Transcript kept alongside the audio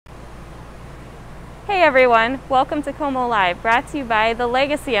Hey everyone, welcome to Como Live, brought to you by the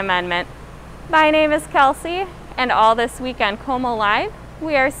Legacy Amendment. My name is Kelsey, and all this week on Como Live,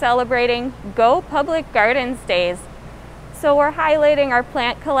 we are celebrating Go Public Gardens Days. So we're highlighting our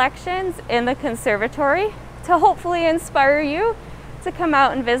plant collections in the conservatory to hopefully inspire you to come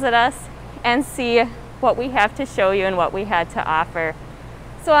out and visit us and see what we have to show you and what we had to offer.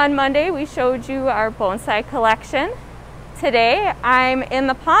 So on Monday, we showed you our bonsai collection. Today, I'm in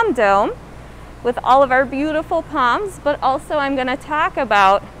the palm dome with all of our beautiful palms, but also I'm going to talk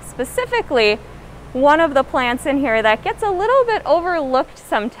about specifically one of the plants in here that gets a little bit overlooked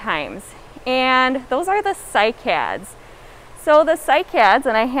sometimes, and those are the cycads. So the cycads,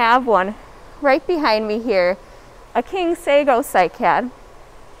 and I have one right behind me here, a king sago cycad,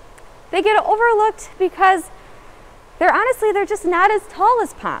 they get overlooked because they're just not as tall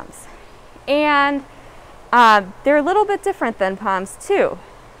as palms, and they're a little bit different than palms too.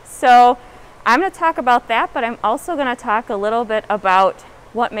 So I'm going to talk about that, but I'm also going to talk a little bit about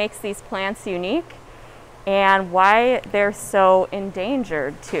what makes these plants unique and why they're so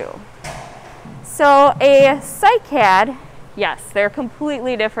endangered too. So a cycad, yes, they're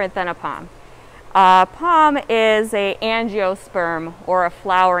completely different than a palm. A palm is an angiosperm or a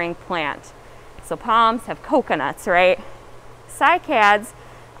flowering plant. So palms have coconuts, right? Cycads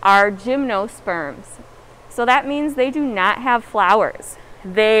are gymnosperms. So that means they do not have flowers.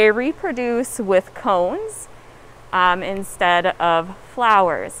 They reproduce with cones instead of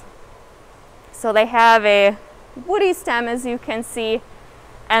flowers. So they have a woody stem, as you can see,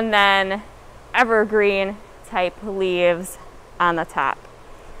 and then evergreen type leaves on the top.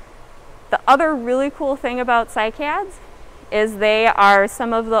 The other really cool thing about cycads is they are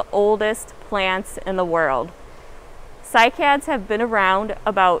some of the oldest plants in the world. Cycads have been around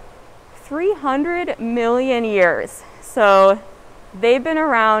about 300 million years. So they've been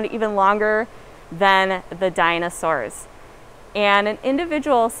around even longer than the dinosaurs. And an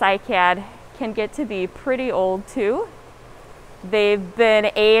individual cycad can get to be pretty old too. They've been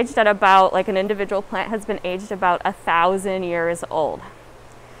aged at about, like an individual plant has been aged about 1,000 years old.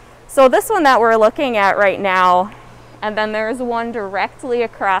 So this one that we're looking at right now, and then there's one directly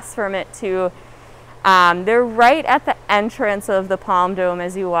across from it too. They're right at the entrance of the palm dome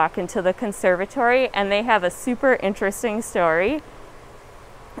as you walk into the conservatory, and they have a super interesting story.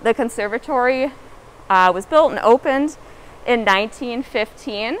 The conservatory was built and opened in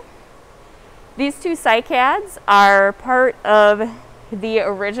 1915. These two cycads are part of the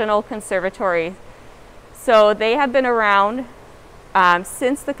original conservatory. So they have been around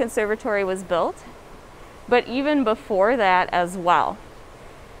since the conservatory was built, but even before that as well.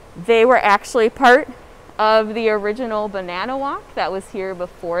 They were actually part of the original banana walk that was here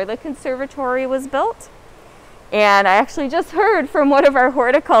before the conservatory was built. And I actually just heard from one of our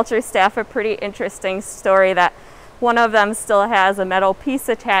horticulture staff a pretty interesting story that one of them still has a metal piece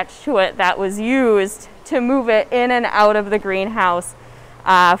attached to it that was used to move it in and out of the greenhouse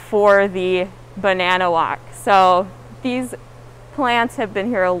for the banana walk. So these plants have been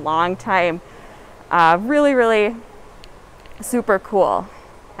here a long time. Really, really super cool.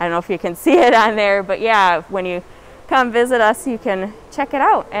 I don't know if you can see it on there, but yeah, when you come visit us, you can check it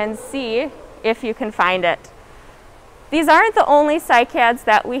out and see if you can find it. These aren't the only cycads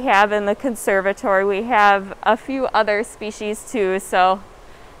that we have in the conservatory. We have a few other species too, so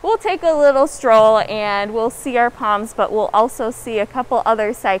we'll take a little stroll and we'll see our palms, but we'll also see a couple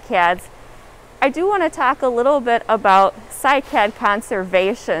other cycads. I do want to talk a little bit about cycad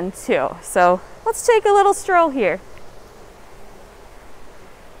conservation too, so let's take a little stroll here.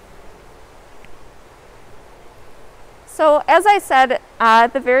 So as I said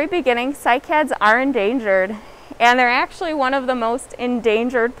at the very beginning, cycads are endangered, and they're actually one of the most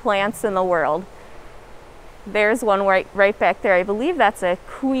endangered plants in the world. There's one right back there. I believe that's a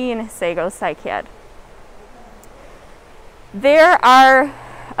queen sago cycad. There are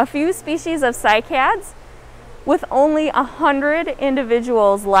a few species of cycads with only 100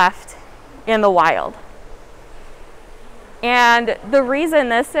 individuals left in the wild. And the reason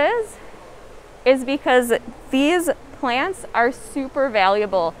this is because these plants are super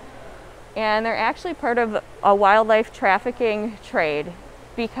valuable, and they're actually part of a wildlife trafficking trade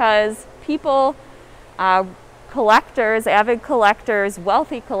because people, collectors, avid collectors,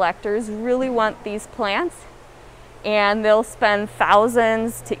 wealthy collectors really want these plants, and they'll spend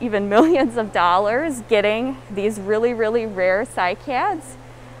thousands to even millions of dollars getting these really, really rare cycads.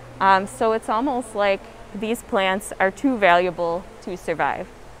 So it's almost like these plants are too valuable to survive.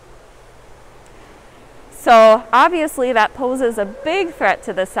 So obviously that poses a big threat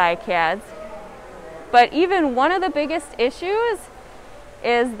to the cycads, but even one of the biggest issues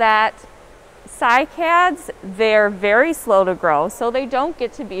is that Cycads, they're very slow to grow, so they don't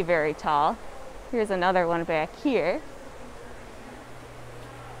get to be very tall. Here's another one back here.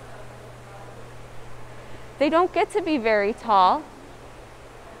 They don't get to be very tall,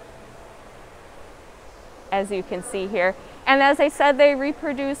 as you can see here. And as I said, they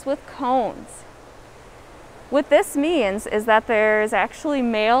reproduce with cones. What this means is that there's actually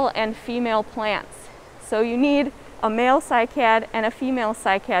male and female plants. So you need a male cycad and a female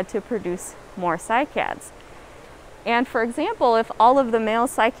cycad to produce more cycads. And for example, if all of the male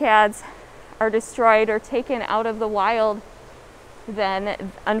cycads are destroyed or taken out of the wild,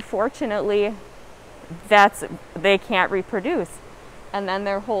 then unfortunately they can't reproduce, and then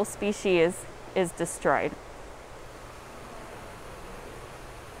their whole species is destroyed.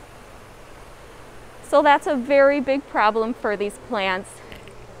 So that's a very big problem for these plants.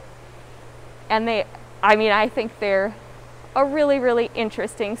 And I think they're a really, really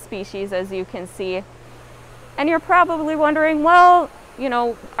interesting species, as you can see. And you're probably wondering, well, you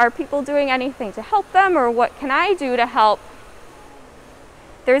know, are people doing anything to help them, or what can I do to help?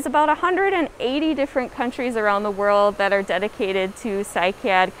 There's about 180 different countries around the world that are dedicated to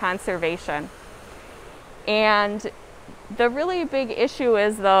cycad conservation. And the really big issue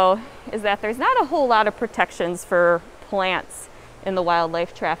is that there's not a whole lot of protections for plants in the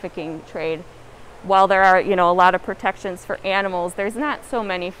wildlife trafficking trade. While there are, you know, a lot of protections for animals, there's not so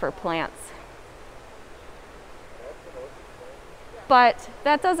many for plants. But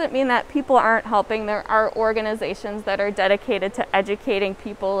that doesn't mean that people aren't helping. There are organizations that are dedicated to educating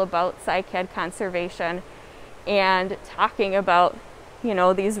people about cycad conservation and talking about, you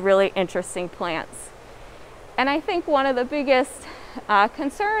know, these really interesting plants. And I think one of the biggest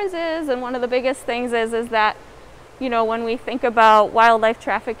concerns is, and one of the biggest things is that, you know, when we think about wildlife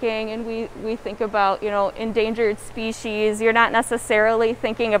trafficking and we think about, you know, endangered species, you're not necessarily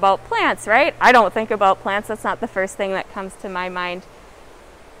thinking about plants, right? I don't think about plants. That's not the first thing that comes to my mind.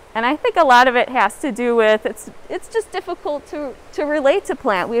 And I think a lot of it has to do with, it's just difficult to relate to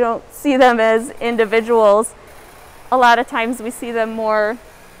plant. We don't see them as individuals. A lot of times we see them more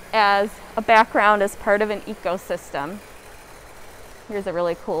as a background, as part of an ecosystem. Here's a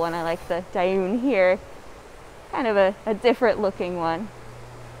really cool one. I like the Dioon here. Kind of a different looking one.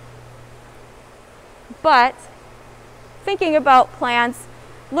 But thinking about plants,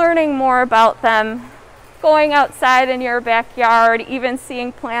 learning more about them, going outside in your backyard, even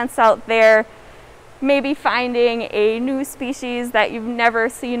seeing plants out there, maybe finding a new species that you've never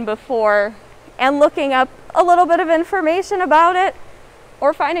seen before and looking up a little bit of information about it,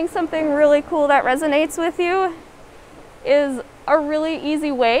 or finding something really cool that resonates with you, is a really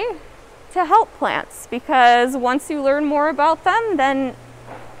easy way to help plants, because once you learn more about them, then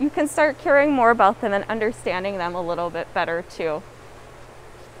you can start caring more about them and understanding them a little bit better too.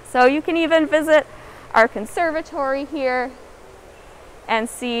 So you can even visit our conservatory here and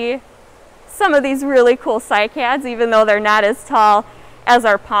see some of these really cool cycads, even though they're not as tall as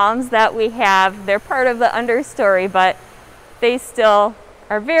our palms that we have. They're part of the understory, but they still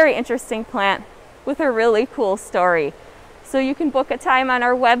are a very interesting plant with a really cool story. So you can book a time on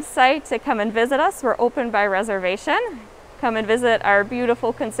our website to come and visit us. We're open by reservation. Come and visit our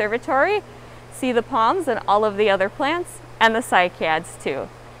beautiful conservatory, see the palms and all of the other plants, and the cycads too.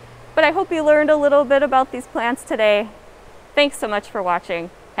 But I hope you learned a little bit about these plants today. Thanks so much for watching.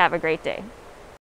 Have a great day.